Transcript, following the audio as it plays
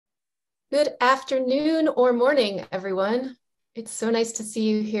Good afternoon or morning, everyone. It's so nice to see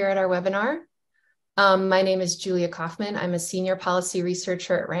you here at our webinar. My name is Julia Kaufman. I'm a senior policy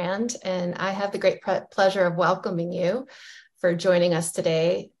researcher at RAND, and I have the great pleasure of welcoming you for joining us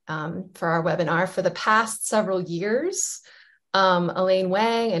today for our webinar. For the past several years, Elaine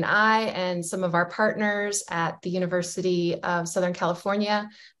Wang and I and some of our partners at the University of Southern California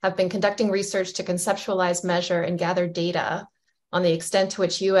have been conducting research to conceptualize, measure, and gather data on the extent to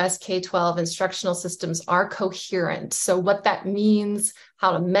which US K-12 instructional systems are coherent. So what that means,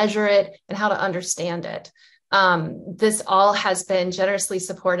 how to measure it, and how to understand it. This all has been generously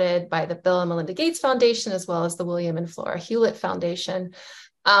supported by the Bill and Melinda Gates Foundation, as well as the William and Flora Hewlett Foundation.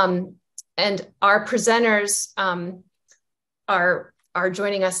 And our presenters are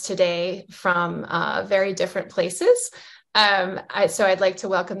joining us today from very different places. So I'd like to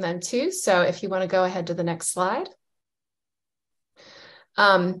welcome them too. So if you want to go ahead to the next slide.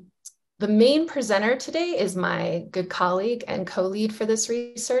 The main presenter today is my good colleague and co-lead for this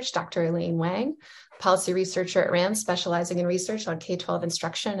research, Dr. Elaine Wang, policy researcher at RAND, specializing in research on K-12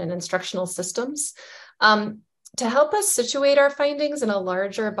 instruction and instructional systems. To help us situate our findings in a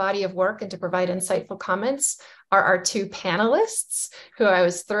larger body of work and to provide insightful comments are our two panelists, who I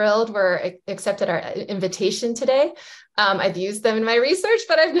was thrilled were accepted our invitation today. I've used them in my research,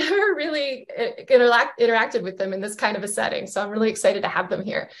 but I've never really interacted with them in this kind of a setting. So I'm really excited to have them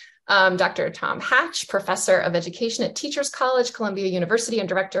here. Dr. Tom Hatch, Professor of Education at Teachers College, Columbia University, and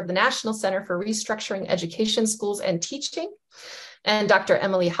Director of the National Center for Restructuring Education, Schools, and Teaching. And Dr.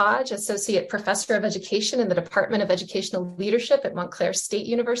 Emily Hodge, Associate Professor of Education in the Department of Educational Leadership at Montclair State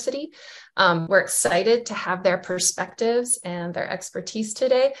University. We're excited to have their perspectives and their expertise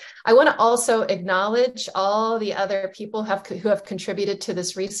today. I want to also acknowledge all the other people who have contributed to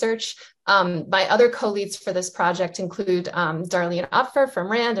this research. My other co-leads for this project include Darlene Opfer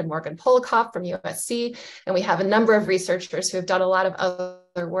from RAND and Morgan Polikoff from USC. And we have a number of researchers who have done a lot of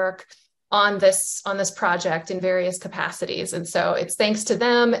other work on this project in various capacities. And so it's thanks to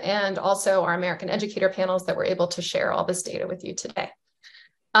them and also our American educator panels that we're able to share all this data with you today.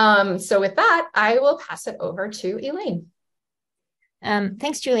 So with that, I will pass it over to Elaine.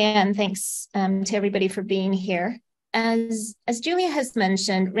 Thanks, Julia, and thanks to everybody for being here. As Julia has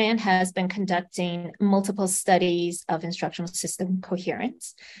mentioned, RAND has been conducting multiple studies of instructional system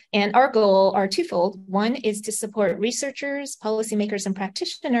coherence. And our goal are twofold. One is to support researchers, policymakers, and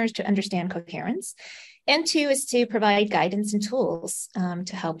practitioners to understand coherence. And two is to provide guidance and tools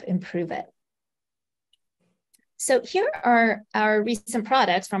to help improve it. So here are our recent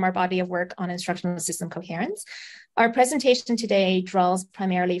products from our body of work on instructional system coherence. Our presentation today draws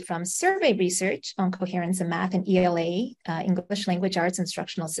primarily from survey research on coherence in math and ELA, English Language Arts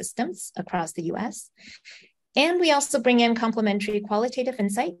instructional systems across the US. And we also bring in complementary qualitative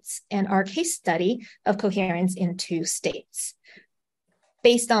insights and our case study of coherence in 2 states.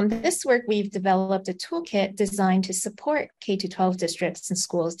 Based on this work, we've developed a toolkit designed to support K-12 districts and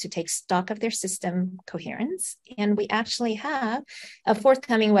schools to take stock of their system coherence. And we actually have a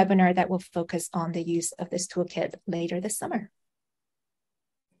forthcoming webinar that will focus on the use of this toolkit later this summer.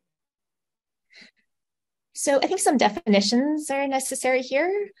 So I think some definitions are necessary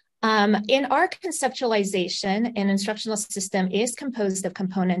here. In our conceptualization, an instructional system is composed of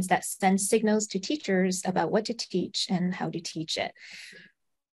components that send signals to teachers about what to teach and how to teach it.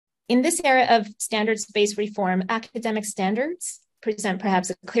 In this era of standards-based reform, academic standards present perhaps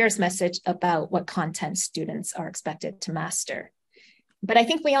the clearest message about what content students are expected to master. But I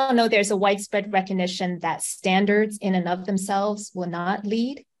think we all know there's a widespread recognition that standards in and of themselves will not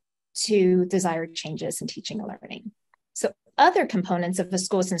lead to desired changes in teaching and learning. So other components of the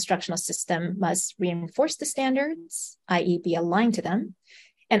school's instructional system must reinforce the standards, i.e. be aligned to them,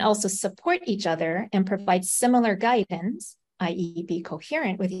 and also support each other and provide similar guidance, i.e. be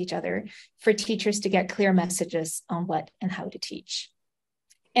coherent with each other, for teachers to get clear messages on what and how to teach.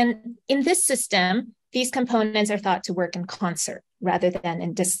 And in this system, these components are thought to work in concert rather than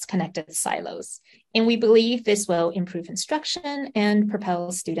in disconnected silos. And we believe this will improve instruction and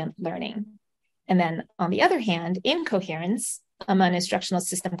propel student learning. And then on the other hand, incoherence among instructional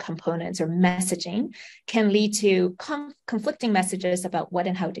system components or messaging can lead to conflicting messages about what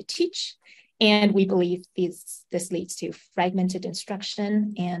and how to teach. And we believe this leads to fragmented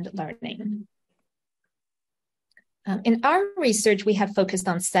instruction and learning. In our research, we have focused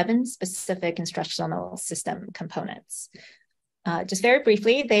on 7 specific instructional system components. Just very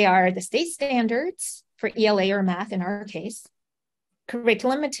briefly, they are the state standards for ELA or math in our case,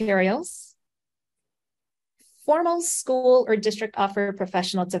 curriculum materials, formal school or district offered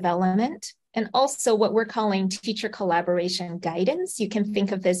professional development, and also what we're calling teacher collaboration guidance. You can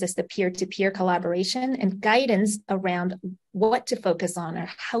think of this as the peer-to-peer collaboration and guidance around what to focus on or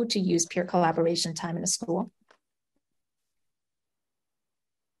how to use peer collaboration time in a school.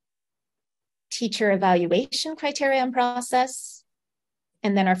 Teacher evaluation criteria and process.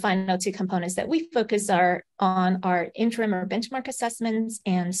 And then our final two components that we focus on are interim or benchmark assessments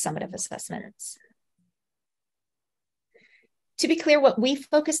and summative assessments. To be clear, what we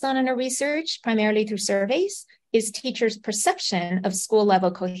focused on in our research, primarily through surveys, is teachers' perception of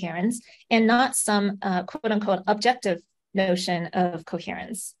school-level coherence and not some quote-unquote objective notion of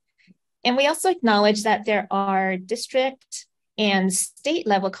coherence. And we also acknowledge that there are district and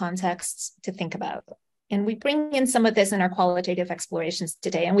state-level contexts to think about. And we bring in some of this in our qualitative explorations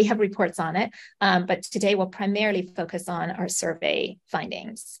today, and we have reports on it, but today we'll primarily focus on our survey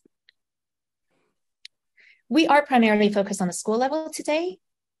findings. We are primarily focused on the school level today,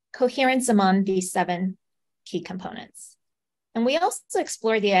 coherence among these 7 key components. And we also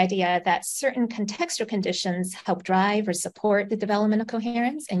explore the idea that certain contextual conditions help drive or support the development of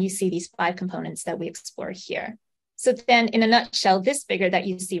coherence, and you see these 5 components that we explore here. So then, in a nutshell, this figure that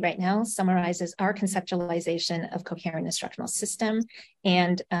you see right now summarizes our conceptualization of coherent instructional system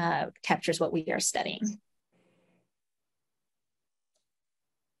and captures what we are studying.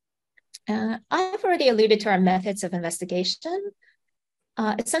 I've already alluded to our methods of investigation.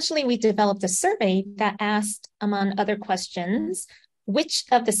 Essentially, we developed a survey that asked, among other questions, which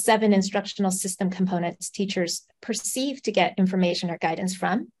of the 7 instructional system components teachers perceive to get information or guidance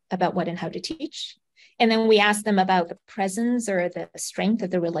from about what and how to teach. And then we asked them about the presence or the strength of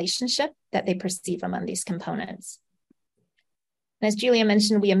the relationship that they perceive among these components. And as Julia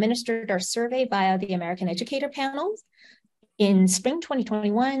mentioned, we administered our survey via the American Educator Panel in spring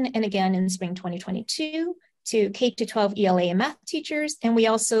 2021 and again in spring 2022 to K-12 ELA and math teachers. And we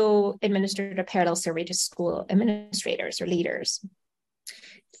also administered a parallel survey to school administrators or leaders.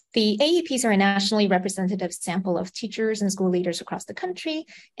 The AEPs are a nationally representative sample of teachers and school leaders across the country,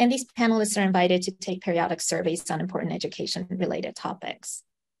 and these panelists are invited to take periodic surveys on important education-related topics.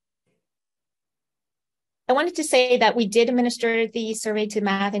 I wanted to say that we did administer the survey to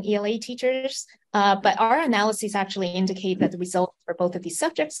math and ELA teachers, but our analyses actually indicate that the results for both of these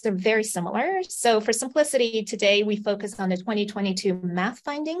subjects are very similar. So for simplicity, today we focus on the 2022 math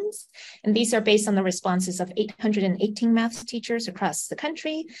findings, and these are based on the responses of 818 math teachers across the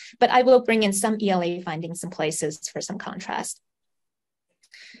country, but I will bring in some ELA findings in places for some contrast.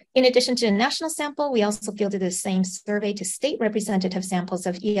 In addition to the national sample, we also fielded the same survey to state representative samples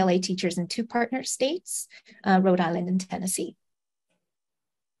of ELA teachers in 2 partner states, Rhode Island and Tennessee.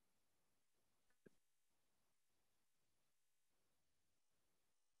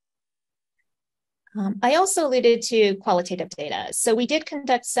 I also alluded to qualitative data. So we did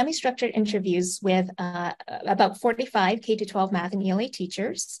conduct semi-structured interviews with about 45 K-12 math and ELA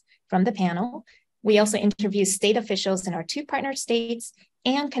teachers from the panel. We also interviewed state officials in our 2 partner states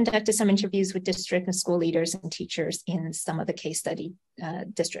and conducted some interviews with district and school leaders and teachers in some of the case study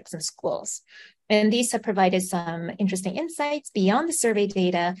districts and schools. And these have provided some interesting insights beyond the survey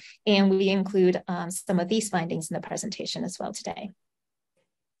data, and we include some of these findings in the presentation as well today.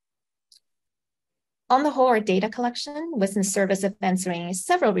 On the whole, our data collection was in service of answering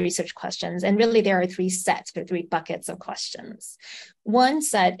several research questions, and really there are 3 sets or 3 buckets of questions. One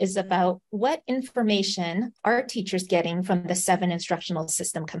set is about what information are teachers getting from the 7 instructional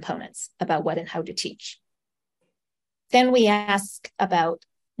system components about what and how to teach. Then we ask about,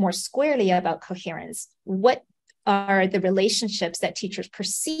 more squarely, about coherence. What are the relationships that teachers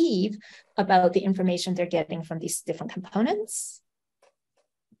perceive about the information they're getting from these different components?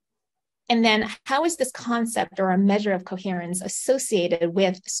 And then how is this concept or a measure of coherence associated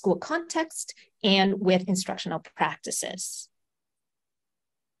with school context and with instructional practices?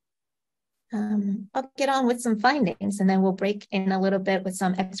 I'll get on with some findings and then we'll break in a little bit with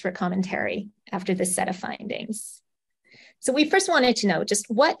some expert commentary after this set of findings. So we first wanted to know just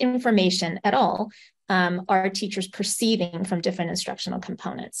what information at all are teachers perceiving from different instructional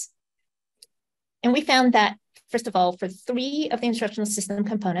components. And we found that, first of all, for 3 of the instructional system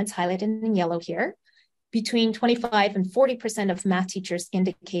components highlighted in yellow here, between 25 and 40% of math teachers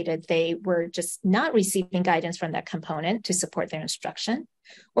indicated they were just not receiving guidance from that component to support their instruction,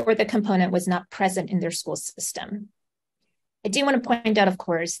 or the component was not present in their school system. I do want to point out, of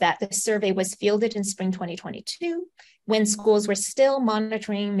course, that the survey was fielded in spring 2022 when schools were still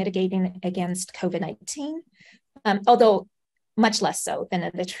monitoring, mitigating against COVID-19, although much less so than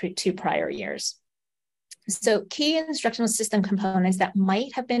in the 2 prior years. So key instructional system components that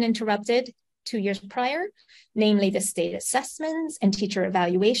might have been interrupted 2 years prior, namely the state assessments and teacher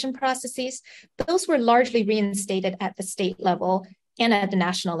evaluation processes. Those were largely reinstated at the state level and at the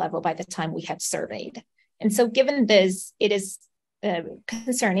national level by the time we had surveyed. And so given this, it is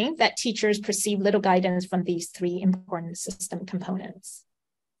concerning that teachers perceive little guidance from these 3 important system components.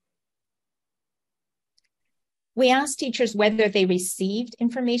 We asked teachers whether they received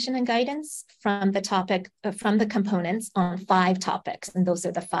information and guidance from the components on 5 topics, and those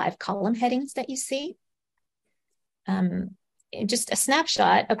are the 5 column headings that you see. Just a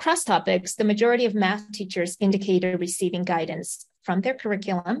snapshot, across topics, the majority of math teachers indicated receiving guidance from their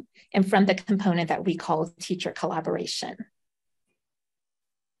curriculum and from the component that we call teacher collaboration.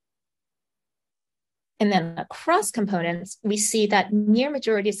 And then across components, we see that near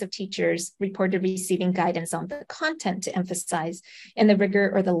majorities of teachers reported receiving guidance on the content to emphasize and the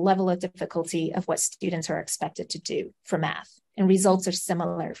rigor or the level of difficulty of what students are expected to do for math. And results are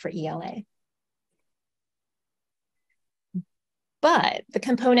similar for ELA. But the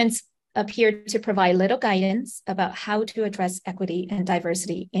components appear to provide little guidance about how to address equity and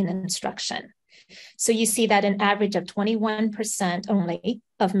diversity in instruction. So you see that an average of 21% only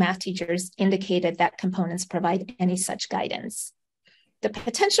of math teachers indicated that components provide any such guidance. The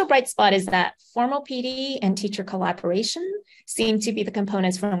potential bright spot is that formal PD and teacher collaboration seem to be the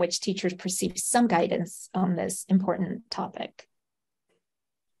components from which teachers perceive some guidance on this important topic.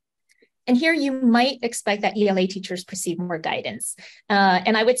 And here you might expect that ELA teachers perceive more guidance.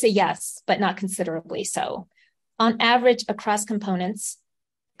 And I would say yes, but not considerably so. On average, across components,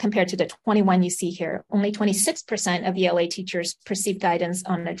 compared to the 21 you see here, only 26% of ELA teachers perceive guidance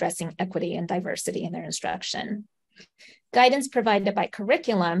on addressing equity and diversity in their instruction. Guidance provided by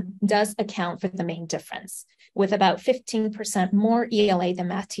curriculum does account for the main difference, with about 15% more ELA than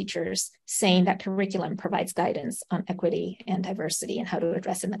math teachers saying that curriculum provides guidance on equity and diversity and how to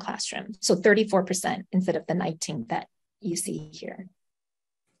address in the classroom. So 34% instead of the 19 that you see here.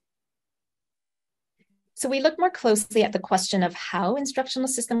 So we look more closely at the question of how instructional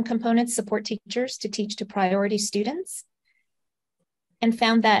system components support teachers to teach to priority students, and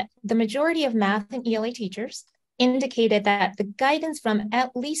found that the majority of math and ELA teachers indicated that the guidance from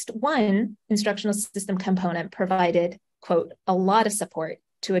at least one instructional system component provided, quote, a lot of support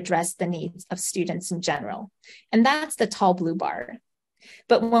to address the needs of students in general. And that's the tall blue bar.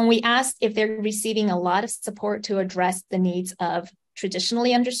 But when we asked if they're receiving a lot of support to address the needs of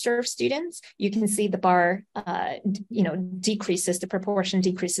traditionally underserved students, you can see the bar, decreases, the proportion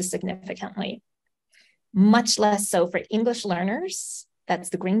decreases significantly. Much less so for English learners, that's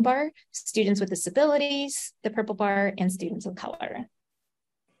the green bar, students with disabilities, the purple bar, and students of color.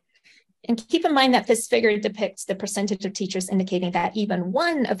 And keep in mind that this figure depicts the percentage of teachers indicating that even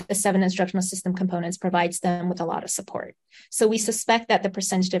one of the 7 instructional system components provides them with a lot of support. So we suspect that the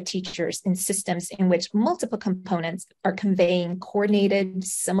percentage of teachers in systems in which multiple components are conveying coordinated,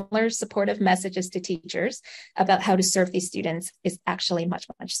 similar supportive messages to teachers about how to serve these students is actually much,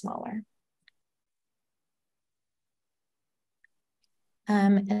 much smaller.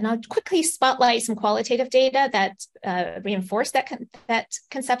 And I'll quickly spotlight some qualitative data that reinforce that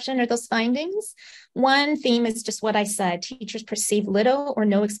conception or those findings. One theme is just what I said. Teachers perceive little or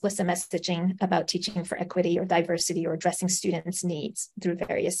no explicit messaging about teaching for equity or diversity or addressing students' needs through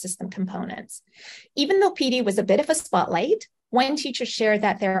various system components. Even though PD was a bit of a spotlight, one teacher shared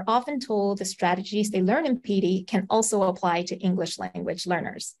that they're often told the strategies they learn in PD can also apply to English language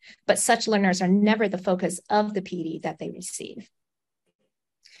learners, but such learners are never the focus of the PD that they receive.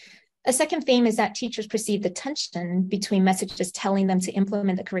 A second theme is that teachers perceive the tension between messages telling them to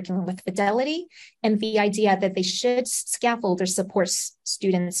implement the curriculum with fidelity and the idea that they should scaffold or support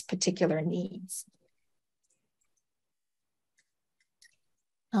students' particular needs.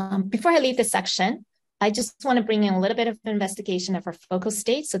 Before I leave this section, I just want to bring in a little bit of investigation of our focal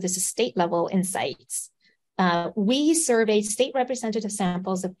states. So this is state level insights. We surveyed state representative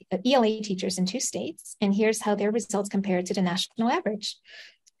samples of ELA teachers in 2 states, and here's how their results compare to the national average.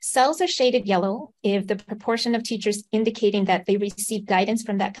 Cells are shaded yellow if the proportion of teachers indicating that they receive guidance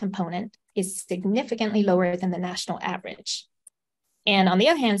from that component is significantly lower than the national average. And on the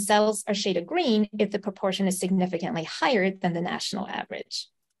other hand, cells are shaded green if the proportion is significantly higher than the national average.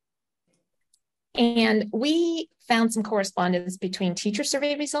 And we found some correspondence between teacher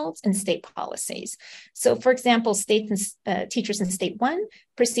survey results and state policies. So for example, teachers in state 1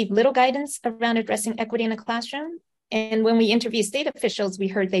 perceive little guidance around addressing equity in the classroom. And when we interviewed state officials, we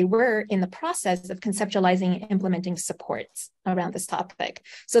heard they were in the process of conceptualizing and implementing supports around this topic.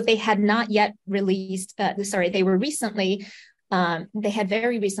 So they had not yet released, they had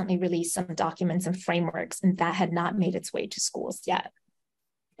very recently released some documents and frameworks, and that had not made its way to schools yet.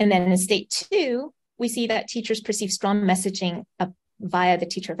 And then in state 2, we see that teachers perceive strong messaging via the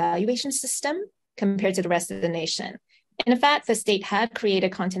teacher evaluation system compared to the rest of the nation. And in fact, the state had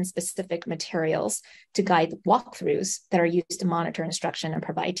created content-specific materials to guide walkthroughs that are used to monitor instruction and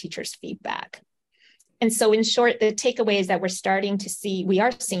provide teachers feedback. And so in short, the takeaway is that we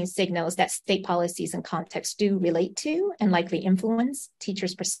are seeing signals that state policies and context do relate to and likely influence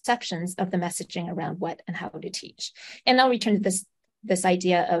teachers' perceptions of the messaging around what and how to teach. And I'll return to this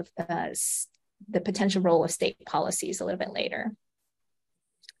idea of the potential role of state policies a little bit later.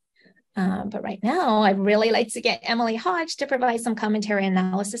 But right now, I'd really like to get Emily Hodge to provide some commentary and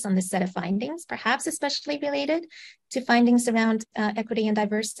analysis on this set of findings, perhaps especially related to findings around equity and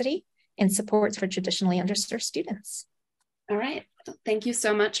diversity and supports for traditionally underserved students. All right. Thank you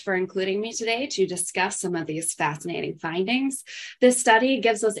so much for including me today to discuss some of these fascinating findings. This study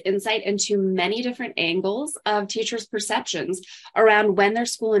gives us insight into many different angles of teachers' perceptions around when their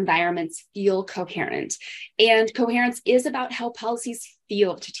school environments feel coherent. And coherence is about how policies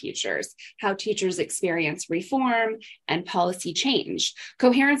feel to teachers, how teachers experience reform and policy change.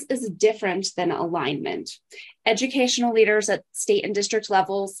 Coherence is different than alignment. Educational leaders at state and district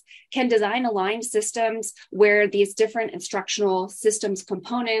levels can design aligned systems where these different instructional systems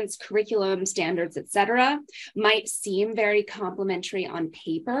components, curriculum, standards, etc., might seem very complementary on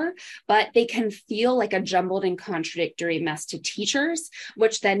paper, but they can feel like a jumbled and contradictory mess to teachers,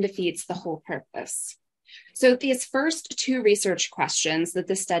 which then defeats the whole purpose. So these first 2 research questions that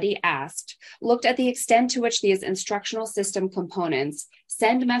the study asked looked at the extent to which these instructional system components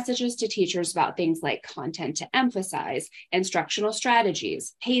send messages to teachers about things like content to emphasize, instructional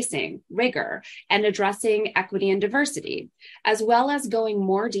strategies, pacing, rigor, and addressing equity and diversity, as well as going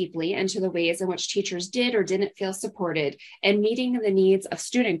more deeply into the ways in which teachers did or didn't feel supported and meeting the needs of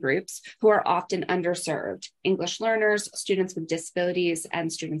student groups who are often underserved: English learners, students with disabilities,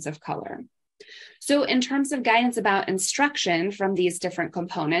 and students of color. So in terms of guidance about instruction from these different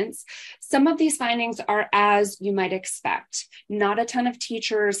components, some of these findings are as you might expect. Not a ton of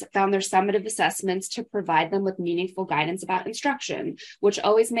teachers found their summative assessments to provide them with meaningful guidance about instruction, which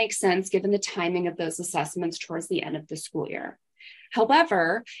always makes sense given the timing of those assessments towards the end of the school year.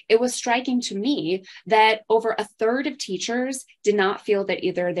 However, it was striking to me that over a third of teachers did not feel that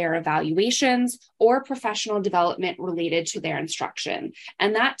either their evaluations or professional development related to their instruction.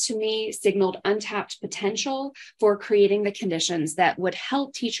 And that to me signaled untapped potential for creating the conditions that would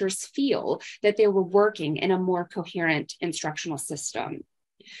help teachers feel that they were working in a more coherent instructional system.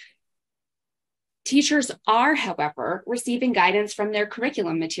 Teachers are, however, receiving guidance from their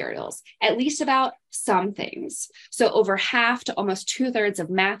curriculum materials, at least about some things. So over half to almost 2/3 of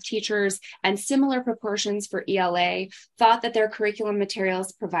math teachers and similar proportions for ELA thought that their curriculum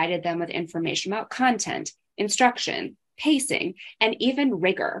materials provided them with information about content, instruction, pacing, and even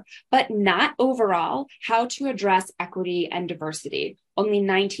rigor, but not overall how to address equity and diversity. Only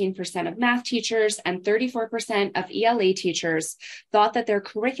 19% of math teachers and 34% of ELA teachers thought that their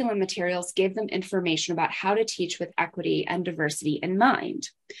curriculum materials gave them information about how to teach with equity and diversity in mind.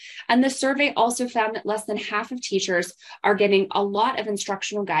 And the survey also found that less than half of teachers are getting a lot of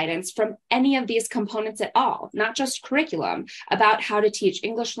instructional guidance from any of these components at all, not just curriculum, about how to teach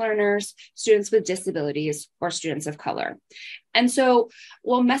English learners, students with disabilities, or students of color. And so,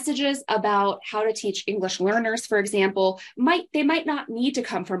 while messages about how to teach English learners, for example, might not need to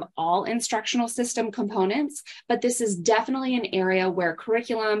come from all instructional system components, but this is definitely an area where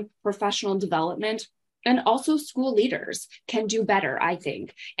curriculum, professional development, and also school leaders can do better, I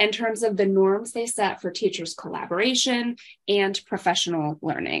think, in terms of the norms they set for teachers' collaboration and professional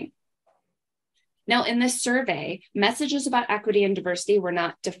learning. Now, in this survey, messages about equity and diversity were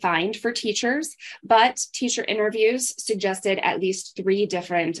not defined for teachers, but teacher interviews suggested at least 3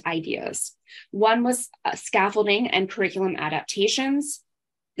 different ideas. One was scaffolding and curriculum adaptations.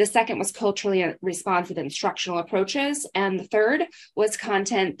 The second was culturally responsive instructional approaches. And the third was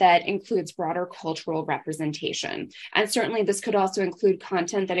content that includes broader cultural representation. And certainly this could also include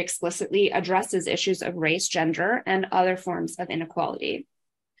content that explicitly addresses issues of race, gender, and other forms of inequality.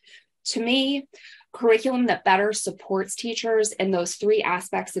 To me, curriculum that better supports teachers in those 3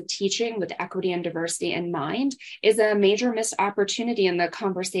 aspects of teaching with equity and diversity in mind is a major missed opportunity in the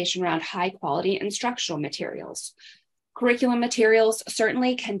conversation around high quality instructional materials. Curriculum materials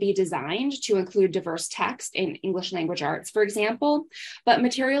certainly can be designed to include diverse text in English language arts, for example, but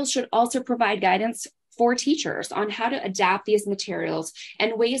materials should also provide guidance for teachers on how to adapt these materials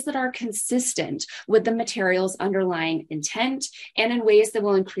in ways that are consistent with the material's underlying intent and in ways that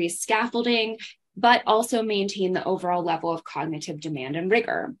will increase scaffolding but also maintain the overall level of cognitive demand and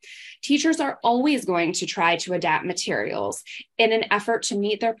rigor. Teachers are always going to try to adapt materials in an effort to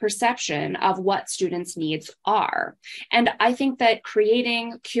meet their perception of what students' needs are. And I think that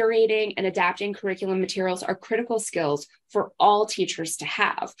creating, curating, and adapting curriculum materials are critical skills for all teachers to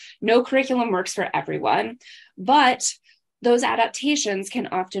have. No curriculum works for everyone, but those adaptations can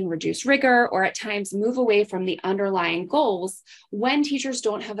often reduce rigor or at times move away from the underlying goals when teachers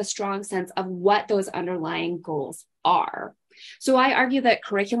don't have a strong sense of what those underlying goals are. So I argue that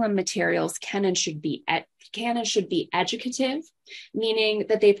curriculum materials can and should be educative, meaning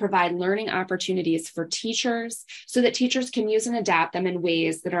that they provide learning opportunities for teachers so that teachers can use and adapt them in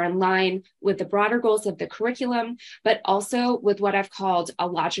ways that are in line with the broader goals of the curriculum, but also with what I've called a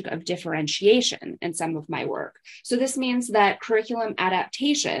logic of differentiation in some of my work. So this means that curriculum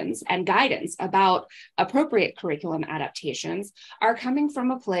adaptations and guidance about appropriate curriculum adaptations are coming from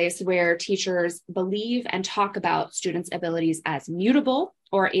a place where teachers believe and talk about students' abilities as mutable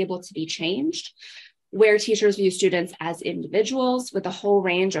or able to be changed, where teachers view students as individuals with a whole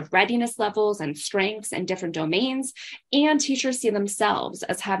range of readiness levels and strengths in different domains, and teachers see themselves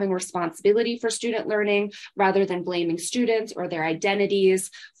as having responsibility for student learning rather than blaming students or their identities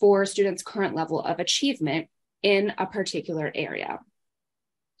for students' current level of achievement in a particular area.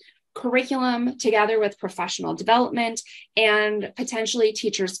 Curriculum, together with professional development and potentially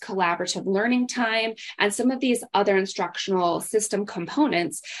teachers' collaborative learning time and some of these other instructional system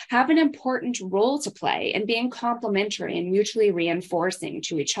components, have an important role to play in being complementary and mutually reinforcing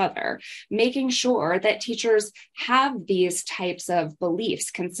to each other, making sure that teachers have these types of beliefs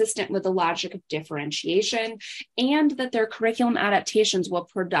consistent with the logic of differentiation and that their curriculum adaptations will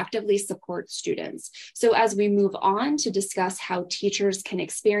productively support students. So as we move on to discuss how teachers can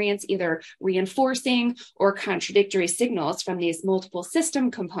experience either reinforcing or contradictory signals from these multiple system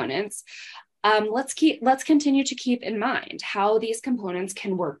components, let's continue to keep in mind how these components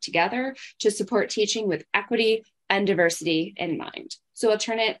can work together to support teaching with equity and diversity in mind. So I'll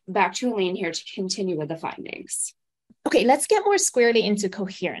turn it back to Elaine here to continue with the findings. Okay, let's get more squarely into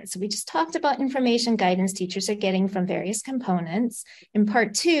coherence. We just talked about information guidance teachers are getting from various components. In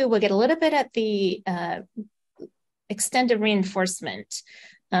part 2, we'll get a little bit at the extent of reinforcement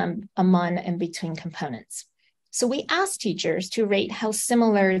among and between components. So we asked teachers to rate how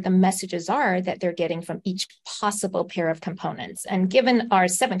similar the messages are that they're getting from each possible pair of components. And given our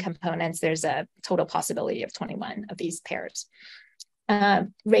 7 components, there's a total possibility of 21 of these pairs.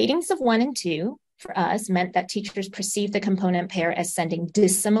 Ratings of 1 and 2 for us meant that teachers perceive the component pair as sending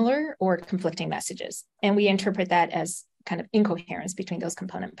dissimilar or conflicting messages. And we interpret that as kind of incoherence between those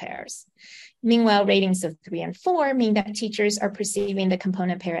component pairs. Meanwhile, ratings of 3 and 4 mean that teachers are perceiving the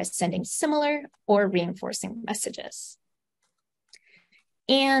component pair as sending similar or reinforcing messages.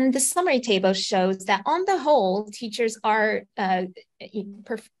 And the summary table shows that on the whole, teachers are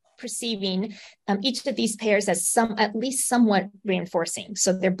perceiving each of these pairs as at least somewhat reinforcing.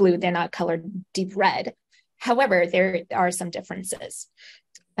 So they're blue, they're not colored deep red. However, there are some differences.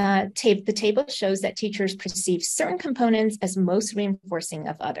 The table shows that teachers perceive certain components as most reinforcing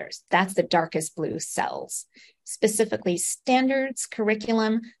of others. That's the darkest blue cells. Specifically, standards,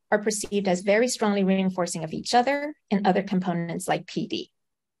 curriculum are perceived as very strongly reinforcing of each other and other components like PD.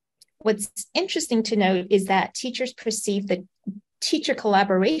 What's interesting to note is that teachers perceive the teacher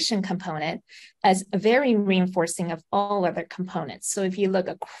collaboration component as very reinforcing of all other components. So if you look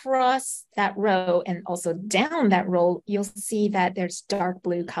across that row and also down that row, you'll see that there's dark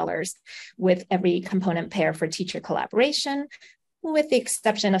blue colors with every component pair for teacher collaboration, with the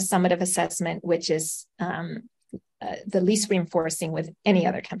exception of summative assessment, which is the least reinforcing with any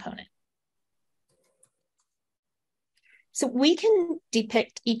other component. So we can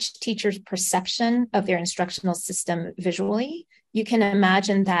depict each teacher's perception of their instructional system visually. You can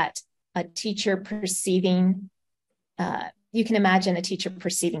imagine that a teacher perceiving,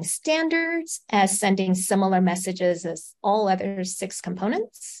 standards as sending similar messages as all other 6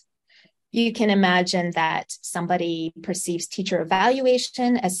 components. You can imagine that somebody perceives teacher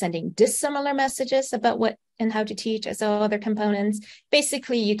evaluation as sending dissimilar messages about what and how to teach as all other components.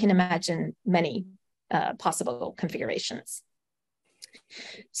 Basically, you can imagine many possible configurations.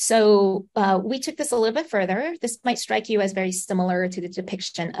 So we took this a little bit further. This might strike you as very similar to the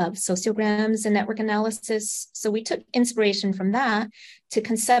depiction of sociograms and network analysis. So we took inspiration from that to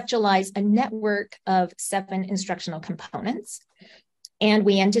conceptualize a network of 7 instructional components. And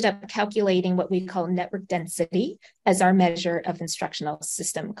we ended up calculating what we call network density as our measure of instructional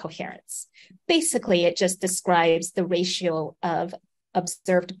system coherence. Basically, it just describes the ratio of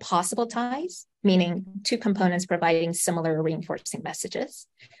observed possible ties, meaning 2 components providing similar or reinforcing messages,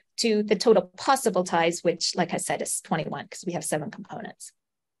 to the total possible ties, which, like I said, is 21 because we have 7 components.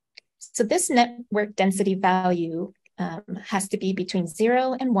 So this network density value has to be between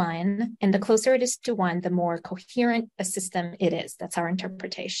 0 and 1. And the closer it is to 1, the more coherent a system it is. That's our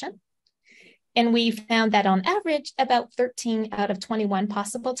interpretation. And we found that on average, about 13 out of 21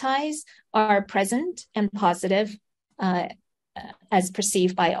 possible ties are present and positive as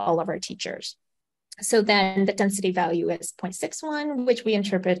perceived by all of our teachers. So then the density value is 0.61, which we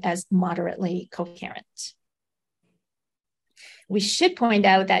interpret as moderately coherent. We should point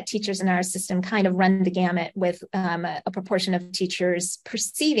out that teachers in our system kind of run the gamut with a proportion of teachers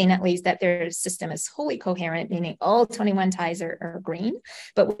perceiving at least that their system is wholly coherent, meaning all 21 ties are green.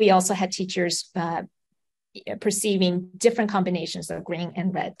 But we also had teachers perceiving different combinations of green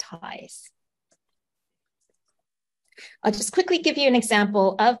and red ties. I'll just quickly give you an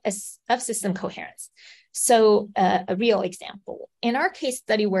example of system coherence. So a real example. In our case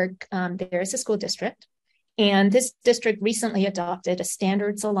study work, there is a school district. And this district recently adopted a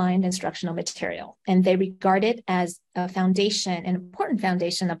standards-aligned instructional material, and they regard it as a foundation, an important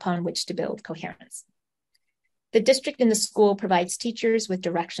foundation upon which to build coherence. The district and the school provides teachers with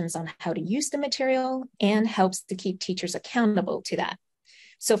directions on how to use the material and helps to keep teachers accountable to that.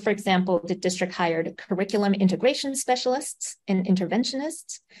 So, for example, the district hired curriculum integration specialists and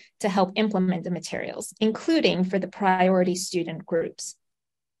interventionists to help implement the materials, including for the priority student groups.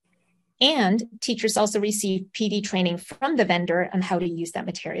 And teachers also receive PD training from the vendor on how to use that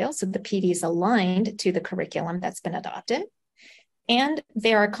material. So the PD is aligned to the curriculum that's been adopted. And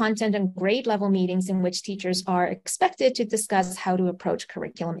there are content and grade level meetings in which teachers are expected to discuss how to approach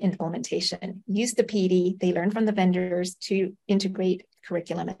curriculum implementation, use the PD, they learn from the vendors to integrate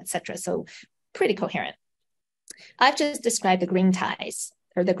curriculum, etc. So pretty coherent. I've just described the green ties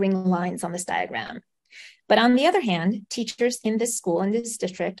or the green lines on this diagram. But on the other hand, teachers in this school, in this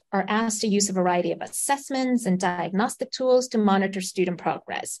district, are asked to use a variety of assessments and diagnostic tools to monitor student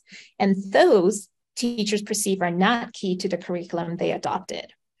progress. And those teachers perceive are not key to the curriculum they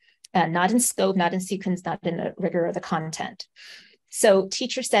adopted, not in scope, not in sequence, not in the rigor of the content. So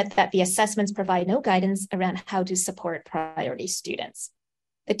teachers said that the assessments provide no guidance around how to support priority students.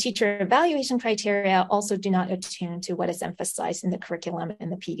 The teacher evaluation criteria also do not attune to what is emphasized in the curriculum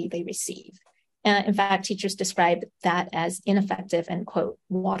and the PD they receive. In fact, teachers describe that as ineffective and, quote,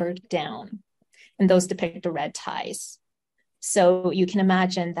 watered down. And those depict the red ties. So you can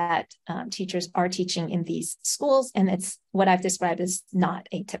imagine that teachers are teaching in these schools, and it's what I've described as not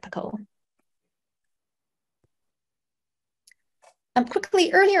atypical.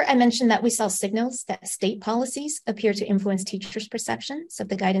 Quickly, earlier I mentioned that we saw signals that state policies appear to influence teachers' perceptions of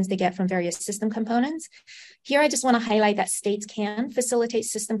the guidance they get from various system components. Here, I just want to highlight that states can facilitate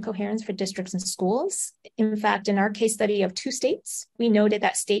system coherence for districts and schools. In fact, in our case study of 2 states, we noted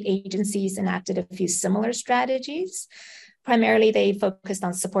that state agencies enacted a few similar strategies. Primarily, they focused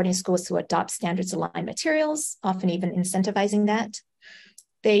on supporting schools to adopt standards-aligned materials, often even incentivizing that.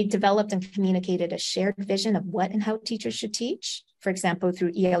 They developed and communicated a shared vision of what and how teachers should teach, for example,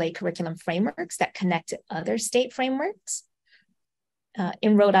 through ELA curriculum frameworks that connect to other state frameworks.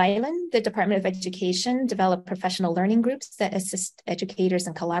 In Rhode Island, the Department of Education developed professional learning groups that assist educators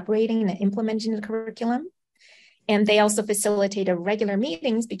in collaborating and implementing the curriculum. And they also facilitated regular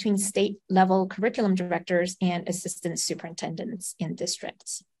meetings between state-level curriculum directors and assistant superintendents in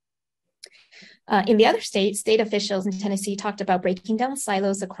districts. In the other states, state officials in Tennessee talked about breaking down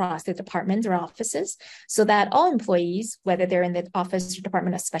silos across their departments or offices so that all employees, whether they're in the Office or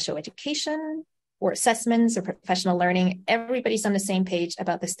Department of Special Education or assessments or professional learning, everybody's on the same page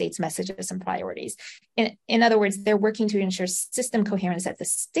about the state's messages and priorities. In other words, they're working to ensure system coherence at the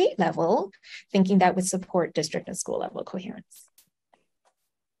state level, thinking that would support district and school level coherence.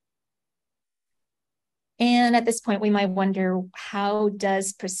 And at this point, we might wonder, how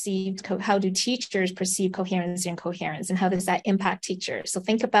do teachers perceive coherence and incoherence, and how does that impact teachers? So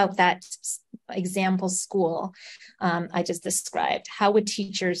think about that example school I just described. How would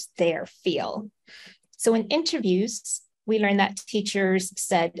teachers there feel? So in interviews, we learned that teachers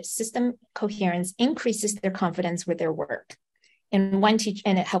said system coherence increases their confidence with their work, and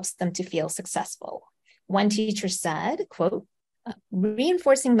it helps them to feel successful. One teacher said, quote,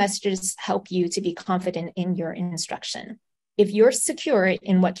 reinforcing messages help you to be confident in your instruction. If you're secure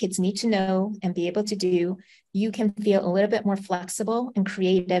in what kids need to know and be able to do, you can feel a little bit more flexible and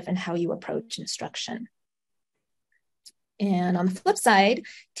creative in how you approach instruction. And on the flip side,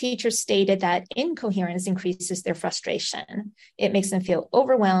 teachers stated that incoherence increases their frustration. It makes them feel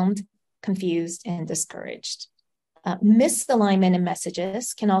overwhelmed, confused, and discouraged. Misalignment in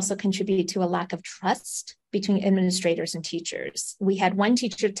messages can also contribute to a lack of trust between administrators and teachers. We had one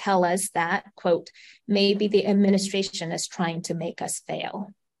teacher tell us that, quote, maybe the administration is trying to make us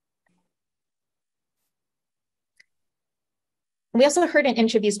fail. We also heard in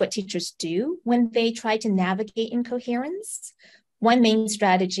interviews what teachers do when they try to navigate incoherence. One main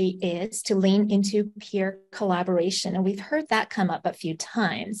strategy is to lean into peer collaboration, and we've heard that come up a few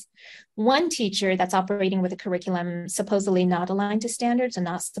times. One teacher that's operating with a curriculum supposedly not aligned to standards and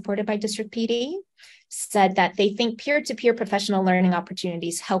not supported by district PD said that they think peer-to-peer professional learning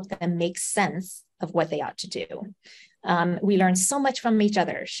opportunities help them make sense of what they ought to do. We learn so much from each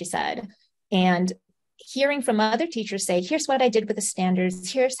other, she said, and hearing from other teachers say, here's what I did with the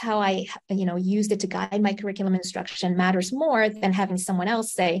standards, here's how I used it to guide my curriculum instruction matters more than having someone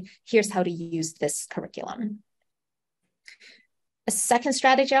else say, here's how to use this curriculum. A second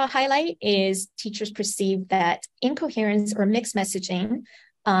strategy I'll highlight is teachers perceive that incoherence or mixed messaging,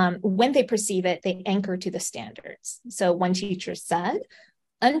 when they perceive it, they anchor to the standards. So one teacher said,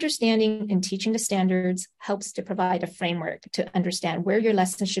 understanding and teaching the standards helps to provide a framework to understand where your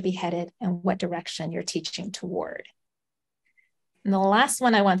lesson should be headed and what direction you're teaching toward. And the last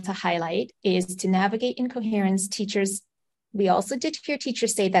one I want to highlight is to navigate incoherence. We also did hear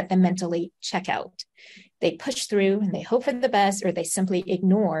teachers say that they mentally check out. They push through and they hope for the best, or they simply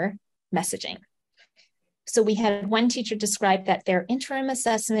ignore messaging. So we had one teacher describe that their interim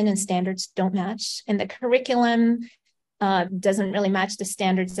assessment and standards don't match, and the curriculum doesn't really match the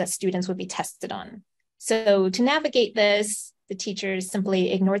standards that students would be tested on. So to navigate this, the teachers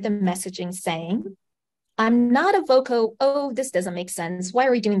simply ignored the messaging saying, I'm not a voco, oh, this doesn't make sense. Why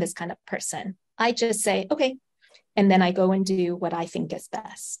are we doing this kind of person? I just say, okay. And then I go and do what I think is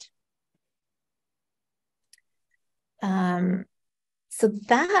best. So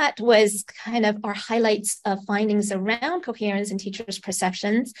that was kind of our highlights of findings around coherence and teachers'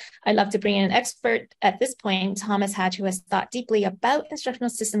 perceptions. I'd love to bring in an expert at this point, Thomas Hatch, who has thought deeply about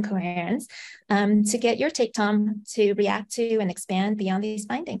instructional system coherence, to get your take, Tom, to react to and expand beyond these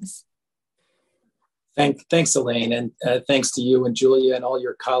findings. Thanks, Elaine, and thanks to you and Julia and all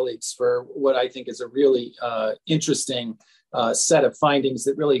your colleagues for what I think is a really interesting set of findings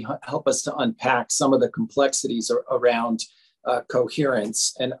that really help us to unpack some of the complexities around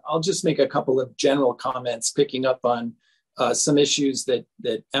coherence. And I'll just make a couple of general comments picking up on some issues that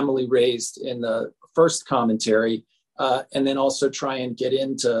Emily raised in the first commentary, and then also try and get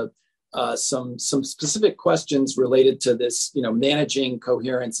into some specific questions related to this, managing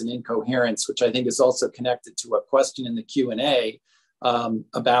coherence and incoherence, which I think is also connected to a question in the Q&A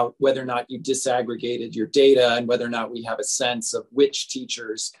about whether or not you disaggregated your data and whether or not we have a sense of which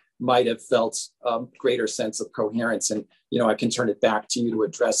teachers might have felt a greater sense of coherence. And, I can turn it back to you to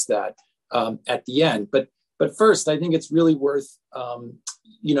address that at the end. But first, I think it's really worth,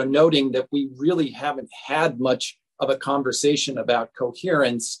 noting that we really haven't had much of a conversation about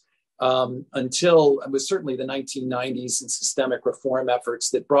coherence until it was certainly the 1990s and systemic reform efforts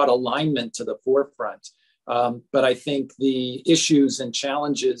that brought alignment to the forefront. But I think the issues and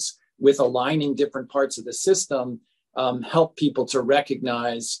challenges with aligning different parts of the system help people to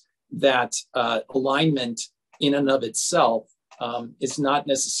recognize that alignment in and of itself is not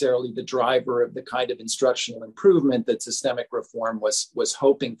necessarily the driver of the kind of instructional improvement that systemic reform was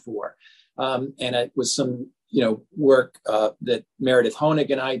hoping for. And it was some work that Meredith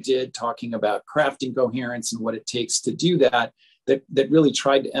Honig and I did talking about crafting coherence and what it takes to do that really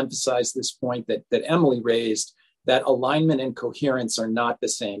tried to emphasize this point that Emily raised, that alignment and coherence are not the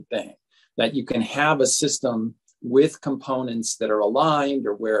same thing, that you can have a system with components that are aligned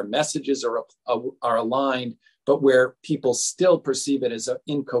or where messages are aligned, but where people still perceive it as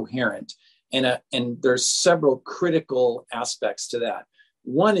incoherent. And there's several critical aspects to that.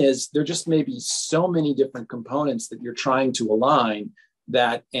 One is there just may be so many different components that you're trying to align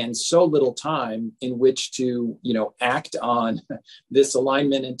and so little time in which to, act on this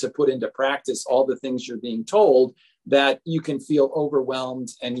alignment and to put into practice all the things you're being told, that you can feel overwhelmed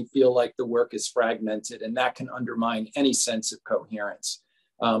and you feel like the work is fragmented, and that can undermine any sense of coherence.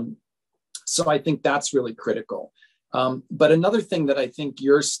 So I think that's really critical. But another thing that I think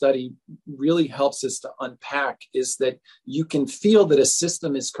your study really helps us to unpack is that you can feel that a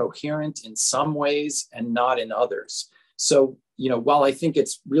system is coherent in some ways and not in others. So, while I think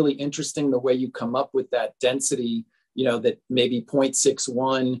it's really interesting the way you come up with that density, that maybe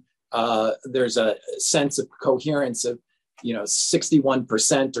 0.61, there's a sense of coherence of,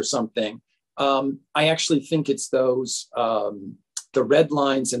 61% or something. I actually think it's those, the red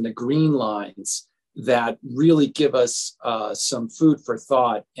lines and the green lines that really give us some food for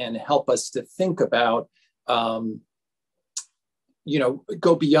thought and help us to think about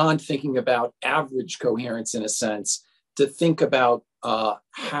go beyond thinking about average coherence in a sense to think about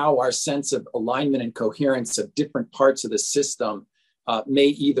how our sense of alignment and coherence of different parts of the system may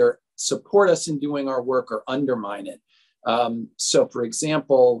either support us in doing our work or undermine it. So for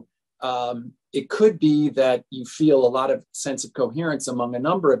example, it could be that you feel a lot of sense of coherence among a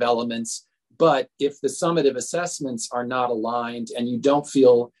number of elements, but if the summative assessments are not aligned and you don't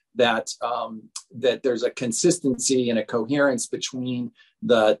feel that that there's a consistency and a coherence between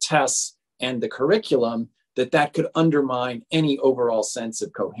the tests and the curriculum, that could undermine any overall sense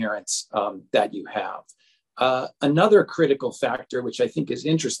of coherence that you have. Another critical factor, which I think is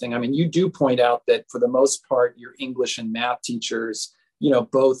interesting, I mean, you do point out that for the most part, your English and math teachers,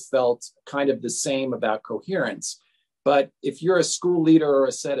 both felt kind of the same about coherence. But if you're a school leader or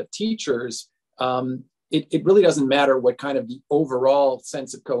a set of teachers, it really doesn't matter what kind of the overall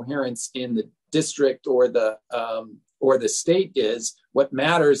sense of coherence in the district or the state is. What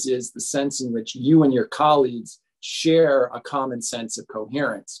matters is the sense in which you and your colleagues share a common sense of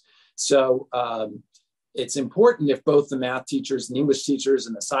coherence. So it's important if both the math teachers and English teachers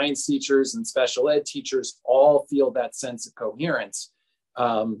and the science teachers and special ed teachers all feel that sense of coherence.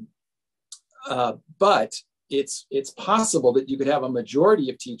 But it's possible that you could have a majority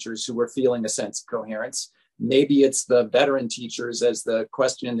of teachers who are feeling a sense of coherence. Maybe it's the veteran teachers, as the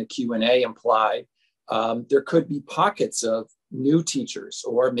question in the Q&A implied. There could be pockets of new teachers,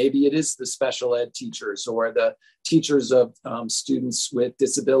 or maybe it is the special ed teachers or the teachers of students with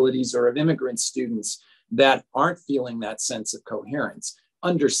disabilities or of immigrant students that aren't feeling that sense of coherence.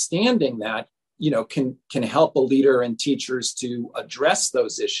 Understanding that, can help a leader and teachers to address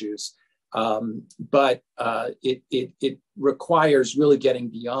those issues. But it requires really getting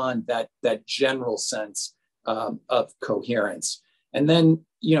beyond that general sense of coherence. And then,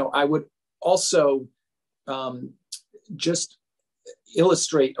 I would also just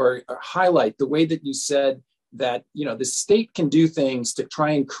illustrate or highlight the way that you said that, the state can do things to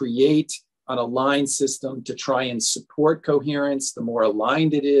try and create an aligned system to try and support coherence. The more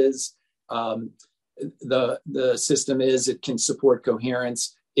aligned it is, the system is, it can support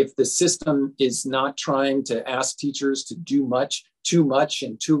coherence. If the system is not trying to ask teachers to do too much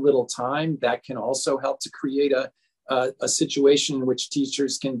in too little time, that can also help to create a situation in which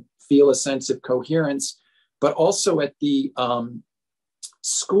teachers can feel a sense of coherence. But also at the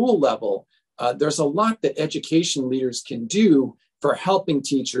school level, there's a lot that education leaders can do for helping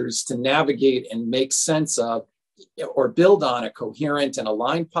teachers to navigate and make sense of or build on a coherent and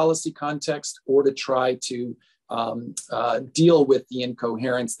aligned policy context, or to try to deal with the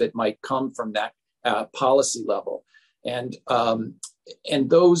incoherence that might come from that policy level. And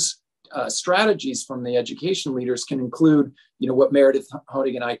those strategies from the education leaders can include, what Meredith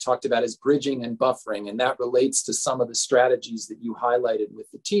Honig and I talked about as bridging and buffering, and that relates to some of the strategies that you highlighted with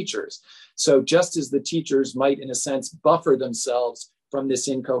the teachers. So just as the teachers might, in a sense, buffer themselves from this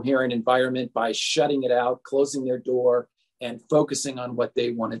incoherent environment by shutting it out, closing their door, and focusing on what they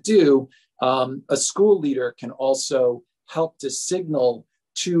want to do, a school leader can also help to signal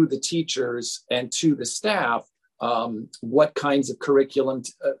to the teachers and to the staff what kinds of curriculum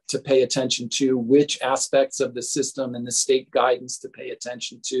to pay attention to, which aspects of the system and the state guidance to pay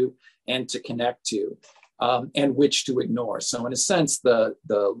attention to and to connect to, and which to ignore. So in a sense, the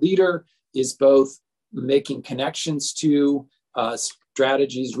leader is both making connections to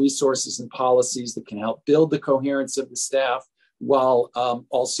strategies, resources, and policies that can help build the coherence of the staff, while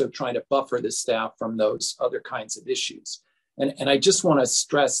also trying to buffer the staff from those other kinds of issues. And I just want to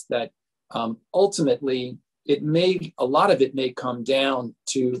stress that ultimately, a lot of it may come down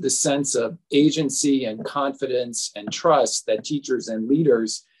to the sense of agency and confidence and trust that teachers and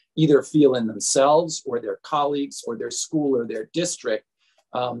leaders either feel in themselves or their colleagues or their school or their district,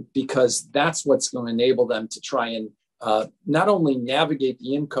 because that's what's going to enable them to try and not only navigate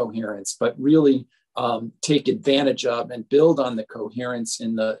the incoherence, but really take advantage of and build on the coherence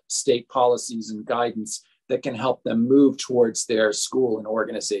in the state policies and guidance that can help them move towards their school and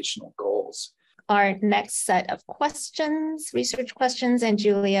organizational goals. Our next set of questions, research questions, and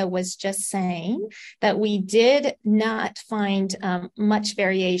Julia was just saying that we did not find much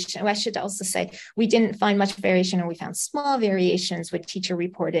variation. I should also say we didn't find much variation, or we found small variations with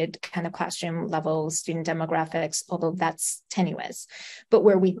teacher-reported kind of classroom level student demographics, although that's tenuous. But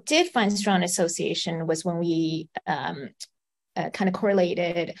where we did find strong association was when we kind of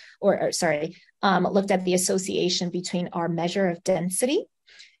correlated, looked at the association between our measure of density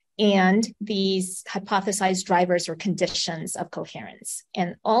and these hypothesized drivers or conditions of coherence.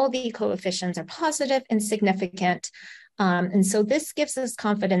 And all the coefficients are positive and significant. And so this gives us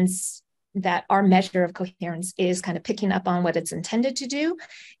confidence that our measure of coherence is kind of picking up on what it's intended to do.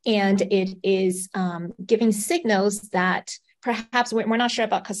 And it is giving signals that perhaps we're not sure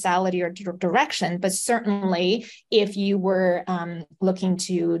about causality or direction, but certainly if you were looking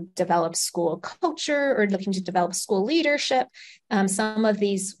to develop school culture or looking to develop school leadership, some of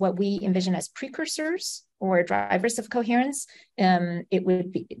these, what we envision as precursors or drivers of coherence, it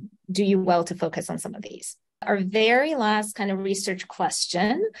would do you well to focus on some of these. Our very last kind of research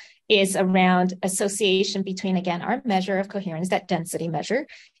question is around association between, again, our measure of coherence, that density measure,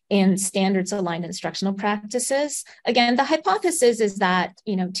 and standards aligned instructional practices. Again, the hypothesis is that,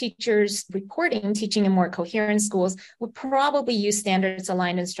 teachers reporting teaching in more coherent schools would probably use standards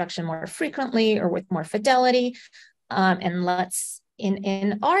aligned instruction more frequently or with more fidelity.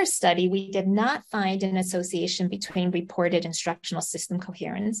 In our study, we did not find an association between reported instructional system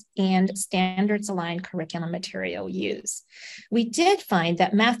coherence and standards aligned curriculum material use. We did find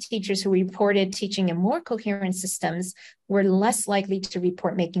that math teachers who reported teaching in more coherent systems were less likely to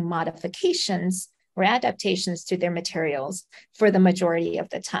report making modifications or adaptations to their materials for the majority of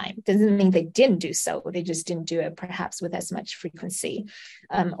the time. Doesn't mean they didn't do so, they just didn't do it perhaps with as much frequency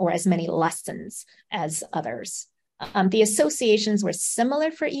or as many lessons as others. The associations were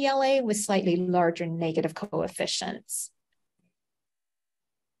similar for ELA with slightly larger negative coefficients.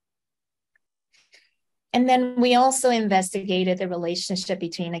 And then we also investigated the relationship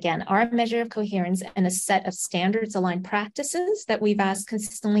between, again, our measure of coherence and a set of standards aligned practices that we've asked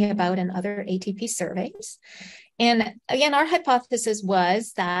consistently about in other ATP surveys. And again, our hypothesis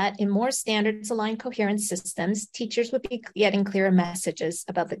was that in more standards aligned coherent systems, teachers would be getting clearer messages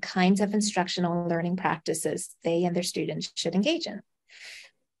about the kinds of instructional learning practices they and their students should engage in.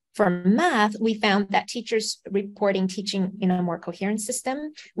 For math, we found that teachers reporting teaching in a more coherent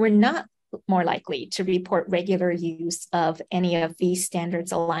system were not more likely to report regular use of any of these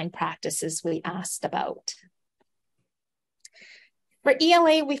standards aligned practices we asked about. For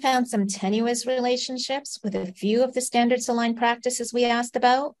ELA, we found some tenuous relationships with a few of the standards aligned practices we asked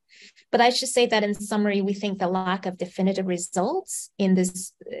about. But I should say that in summary, we think the lack of definitive results in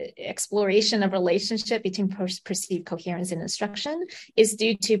this exploration of relationship between perceived coherence and instruction is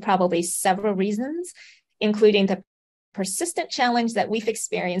due to probably several reasons, including the persistent challenge that we've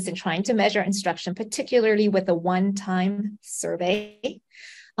experienced in trying to measure instruction, particularly with a one-time survey.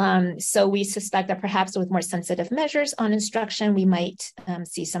 So we suspect that perhaps with more sensitive measures on instruction, we might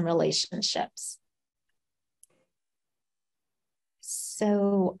see some relationships.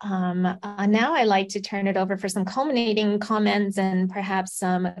 So now I'd like to turn it over for some culminating comments and perhaps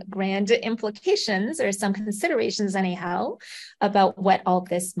some grand implications or some considerations anyhow about what all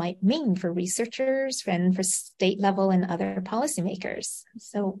this might mean for researchers and for state level and other policymakers.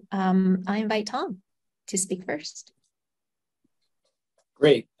 So I invite Tom to speak first.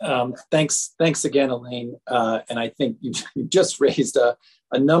 Great. Thanks again, Elaine. And I think you just raised a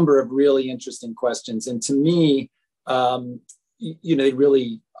number of really interesting questions. And to me, they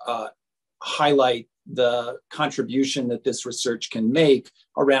really highlight the contribution that this research can make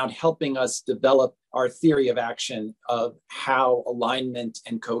around helping us develop our theory of action of how alignment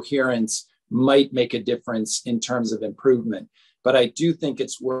and coherence might make a difference in terms of improvement. But I do think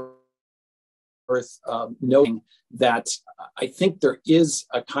it's worth noting that I think there is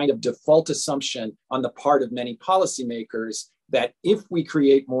a kind of default assumption on the part of many policymakers that if we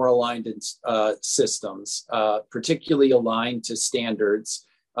create more aligned systems, particularly aligned to standards,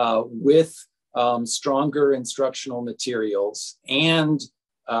 with stronger instructional materials and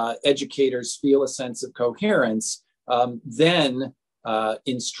educators feel a sense of coherence, then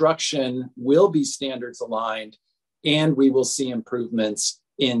instruction will be standards aligned and we will see improvements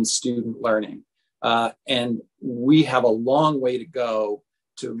in student learning. And we have a long way to go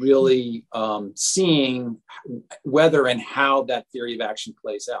to really seeing whether and how that theory of action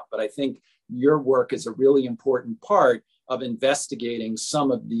plays out. But I think your work is a really important part of investigating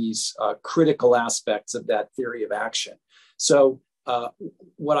some of these critical aspects of that theory of action. So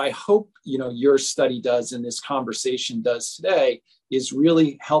what I hope your study does and this conversation does today is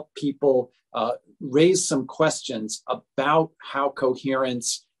really help people raise some questions about how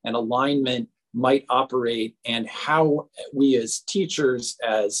coherence and alignment might operate and how we as teachers,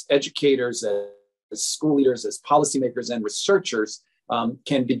 as educators, as school leaders, as policymakers and researchers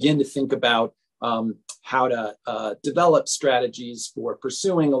can begin to think about how to develop strategies for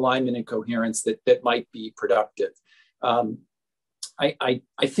pursuing alignment and coherence that might be productive. I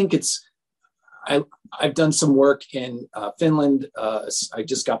think I've done some work in Finland. I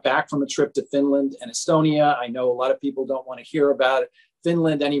just got back from a trip to Finland and Estonia. I know a lot of people don't want to hear about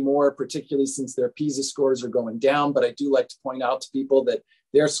Finland anymore, particularly since their PISA scores are going down. But I do like to point out to people that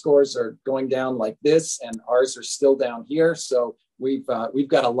their scores are going down like this, and ours are still down here. So we've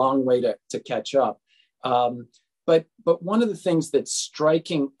got a long way to catch up. But one of the things that's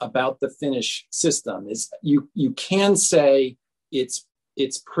striking about the Finnish system is you can say it's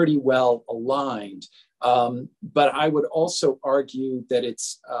pretty well aligned. But I would also argue that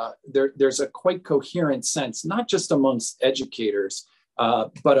there's a quite coherent sense, not just amongst educators,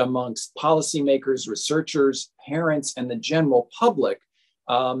 but amongst policymakers, researchers, parents, and the general public,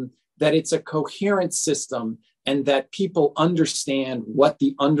 that it's a coherent system and that people understand what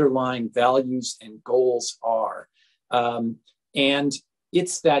the underlying values and goals are. And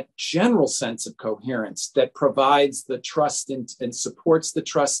it's that general sense of coherence that provides the trust and supports the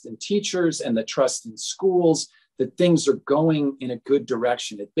trust in teachers and the trust in schools that things are going in a good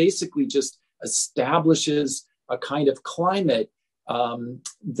direction. It basically just establishes a kind of climate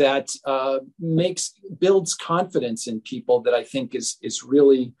that builds confidence in people that I think is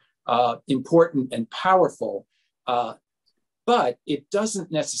really important and powerful. But it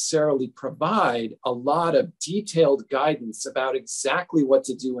doesn't necessarily provide a lot of detailed guidance about exactly what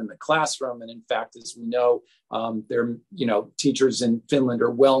to do in the classroom. And in fact, as we know, teachers in Finland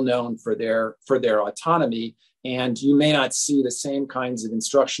are well known for their autonomy. And you may not see the same kinds of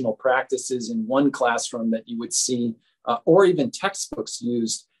instructional practices in one classroom that you would see, or even textbooks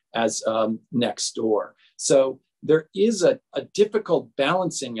used as next door. So there is a difficult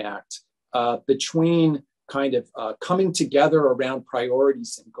balancing act between kind of coming together around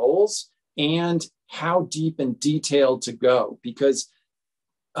priorities and goals and how deep and detailed to go. Because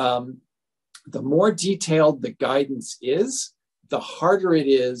the more detailed the guidance is, the harder it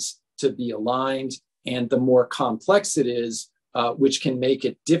is to be aligned, and the more complex it is, which can make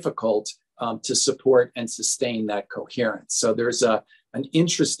it difficult to support and sustain that coherence. So there's an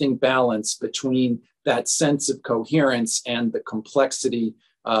interesting balance between that sense of coherence and the complexity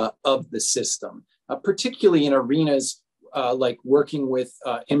of the system. Particularly in arenas like working with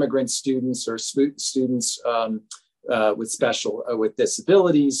immigrant students or students with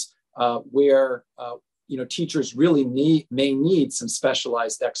disabilities, where teachers really may need some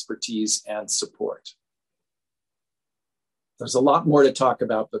specialized expertise and support. There's a lot more to talk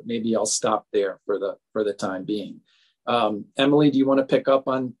about, but maybe I'll stop there for the time being. Emily, do you want to pick up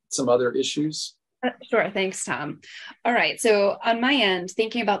on some other issues? Sure. Thanks, Tom. All right. So on my end,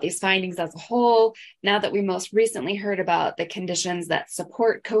 thinking about these findings as a whole, now that we most recently heard about the conditions that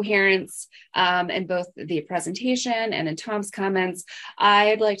support coherence in both the presentation and in Tom's comments,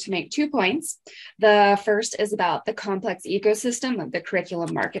 I'd like to make 2 points. The first is about the complex ecosystem of the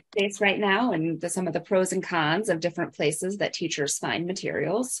curriculum marketplace right now and some of the pros and cons of different places that teachers find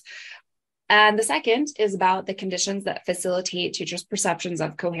materials. And the second is about the conditions that facilitate teachers' perceptions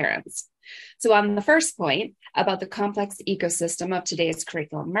of coherence. So on the first point about the complex ecosystem of today's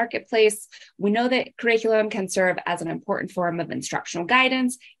curriculum marketplace, we know that curriculum can serve as an important form of instructional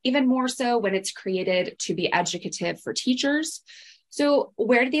guidance, even more so when it's created to be educative for teachers. So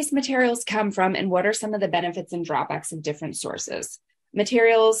where do these materials come from, and what are some of the benefits and drawbacks of different sources?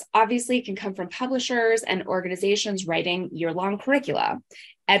 Materials obviously can come from publishers and organizations writing year-long curricula.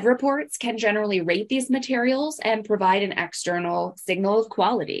 Ed reports can generally rate these materials and provide an external signal of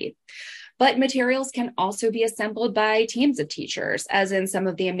quality. But materials can also be assembled by teams of teachers, as in some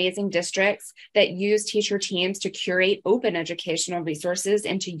of the amazing districts that use teacher teams to curate open educational resources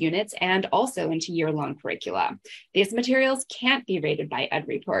into units and also into year-long curricula. These materials can't be rated by Ed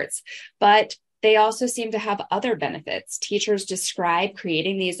reports, but they also seem to have other benefits. Teachers describe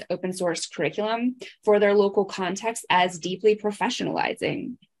creating these open source curriculum for their local context as deeply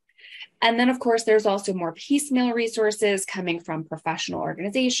professionalizing. And then, of course, there's also more piecemeal resources coming from professional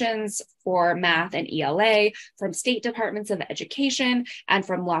organizations for math and ELA, from state departments of education, and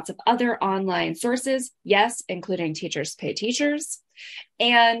from lots of other online sources, yes, including Teachers Pay Teachers.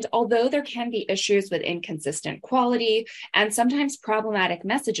 And although there can be issues with inconsistent quality and sometimes problematic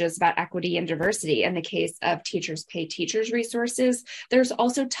messages about equity and diversity in the case of Teachers Pay Teachers resources, there's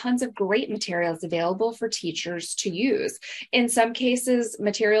also tons of great materials available for teachers to use. In some cases,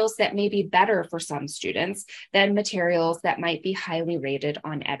 materials that may be better for some students than materials that might be highly rated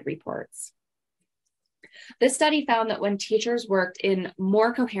on Ed reports. This study found that when teachers worked in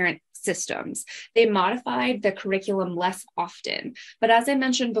more coherent systems, they modified the curriculum less often. But as I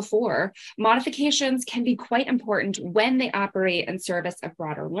mentioned before, modifications can be quite important when they operate in service of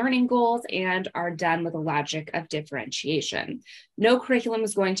broader learning goals and are done with a logic of differentiation. No curriculum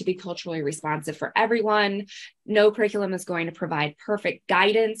is going to be culturally responsive for everyone. No curriculum is going to provide perfect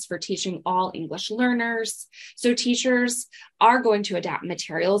guidance for teaching all English learners. So teachers are going to adapt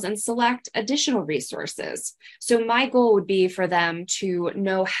materials and select additional resources. So my goal would be for them to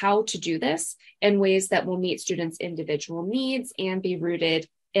know how to do this in ways that will meet students' individual needs and be rooted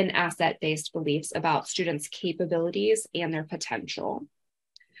in asset-based beliefs about students' capabilities and their potential.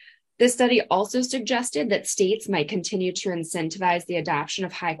 This study also suggested that states might continue to incentivize the adoption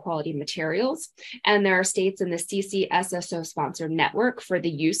of high quality materials. And there are states in the CCSSO sponsored network for the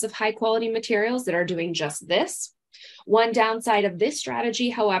use of high quality materials that are doing just this. One downside of this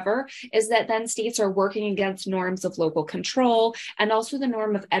strategy, however, is that then states are working against norms of local control and also the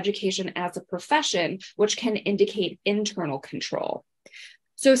norm of education as a profession, which can indicate internal control.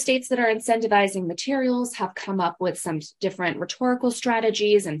 So states that are incentivizing materials have come up with some different rhetorical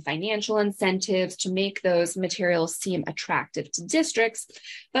strategies and financial incentives to make those materials seem attractive to districts,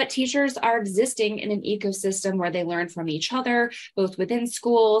 but teachers are existing in an ecosystem where they learn from each other, both within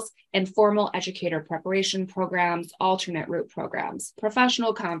schools, informal educator preparation programs, alternate route programs,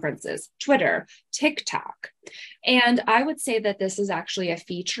 professional conferences, Twitter, TikTok. And I would say that this is actually a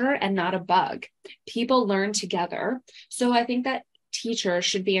feature and not a bug. People learn together. So I think that teachers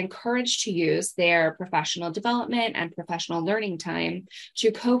should be encouraged to use their professional development and professional learning time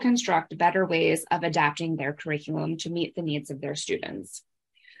to co-construct better ways of adapting their curriculum to meet the needs of their students.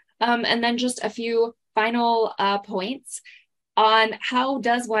 And then just a few final points on how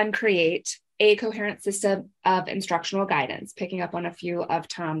does one create a coherent system of instructional guidance, picking up on a few of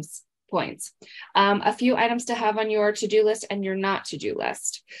Tom's points. A few items to have on your to-do list and your not to-do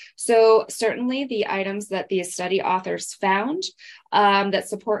list. So certainly the items that the study authors found that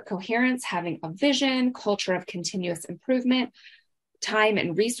support coherence, having a vision, culture of continuous improvement, time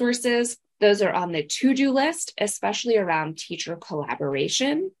and resources, those are on the to-do list, especially around teacher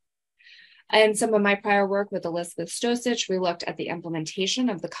collaboration. And some of my prior work with Elizabeth Stosich, we looked at the implementation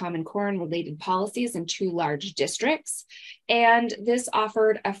of the Common Core and related policies in 2 large districts. And this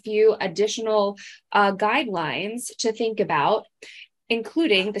offered a few additional guidelines to think about,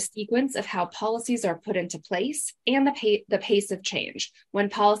 including the sequence of how policies are put into place and the pace of change. When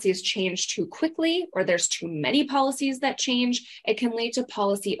policies change too quickly or there's too many policies that change, it can lead to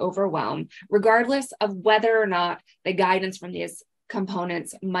policy overwhelm, regardless of whether or not the guidance from these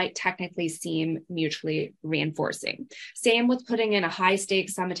components might technically seem mutually reinforcing. Same with putting in a high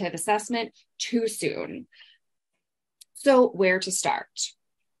stakes summative assessment too soon. So where to start?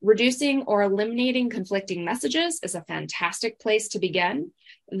 Reducing or eliminating conflicting messages is a fantastic place to begin.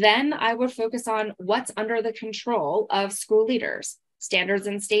 Then I would focus on what's under the control of school leaders. Standards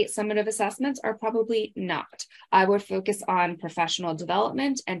and state summative assessments are probably not. I would focus on professional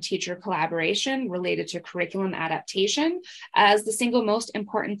development and teacher collaboration related to curriculum adaptation as the single most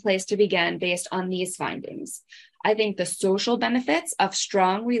important place to begin based on these findings. I think the social benefits of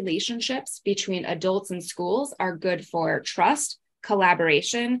strong relationships between adults and schools are good for trust,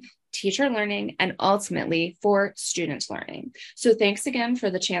 collaboration, teacher learning, and ultimately for student learning. So thanks again for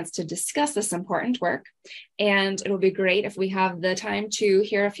the chance to discuss this important work. And it'll be great if we have the time to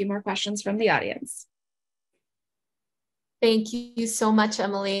hear a few more questions from the audience. Thank you so much,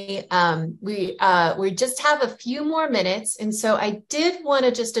 Emily. We just have a few more minutes. And so I did want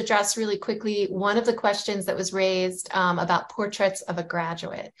to just address really quickly one of the questions that was raised about portraits of a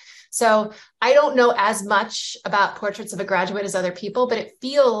graduate. So I don't know as much about portraits of a graduate as other people, but it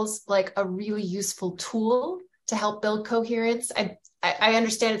feels like a really useful tool to help build coherence. I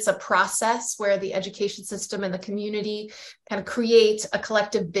understand it's a process where the education system and the community kind of create a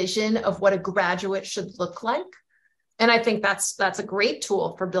collective vision of what a graduate should look like. And I think that's a great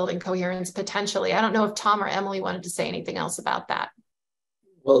tool for building coherence potentially. I don't know if Tom or Emily wanted to say anything else about that.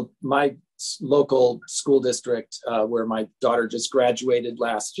 Well, my local school district, where my daughter just graduated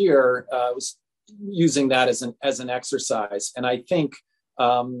last year, was using that as an exercise. And I think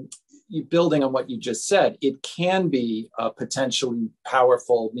building on what you just said, it can be a potentially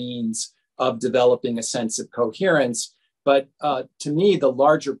powerful means of developing a sense of coherence. But to me, the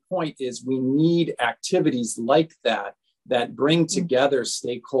larger point is we need activities like that bring together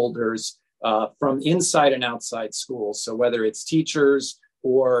stakeholders from inside and outside schools. So whether it's teachers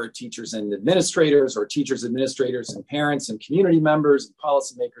or teachers and administrators, or teachers, administrators, and parents, and community members, and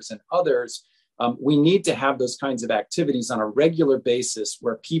policymakers, and others, we need to have those kinds of activities on a regular basis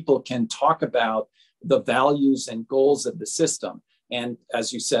where people can talk about the values and goals of the system. And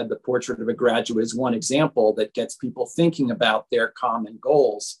as you said, the portrait of a graduate is one example that gets people thinking about their common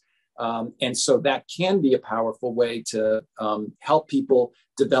goals. And so that can be a powerful way to help people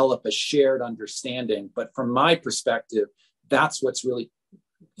develop a shared understanding. But from my perspective, that's what's really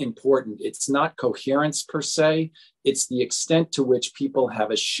important. It's not coherence per se, it's the extent to which people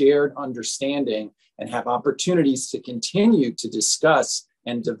have a shared understanding and have opportunities to continue to discuss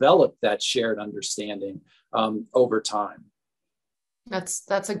and develop that shared understanding over time.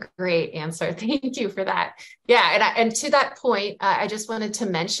 That's a great answer. Thank you for that. Yeah, and to that point, I just wanted to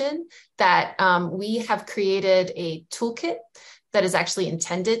mention that we have created a toolkit that is actually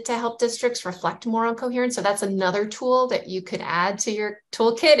intended to help districts reflect more on coherence. So that's another tool that you could add to your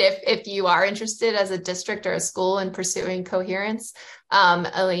toolkit if you are interested as a district or a school in pursuing coherence.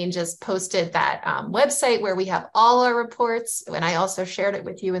 Elaine just posted that website where we have all our reports, and I also shared it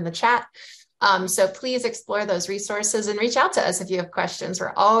with you in the chat. So please explore those resources and reach out to us if you have questions.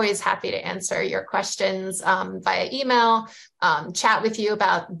 We're always happy to answer your questions via email, chat with you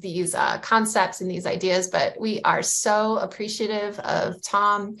about these concepts and these ideas. But we are so appreciative of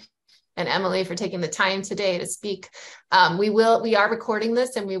Tom and Emily for taking the time today to speak. We are recording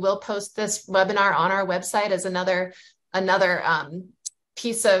this, and we will post this webinar on our website as another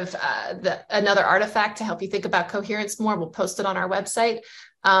piece of another artifact to help you think about coherence more. We'll post it on our website.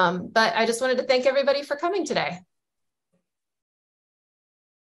 But I just wanted to thank everybody for coming today.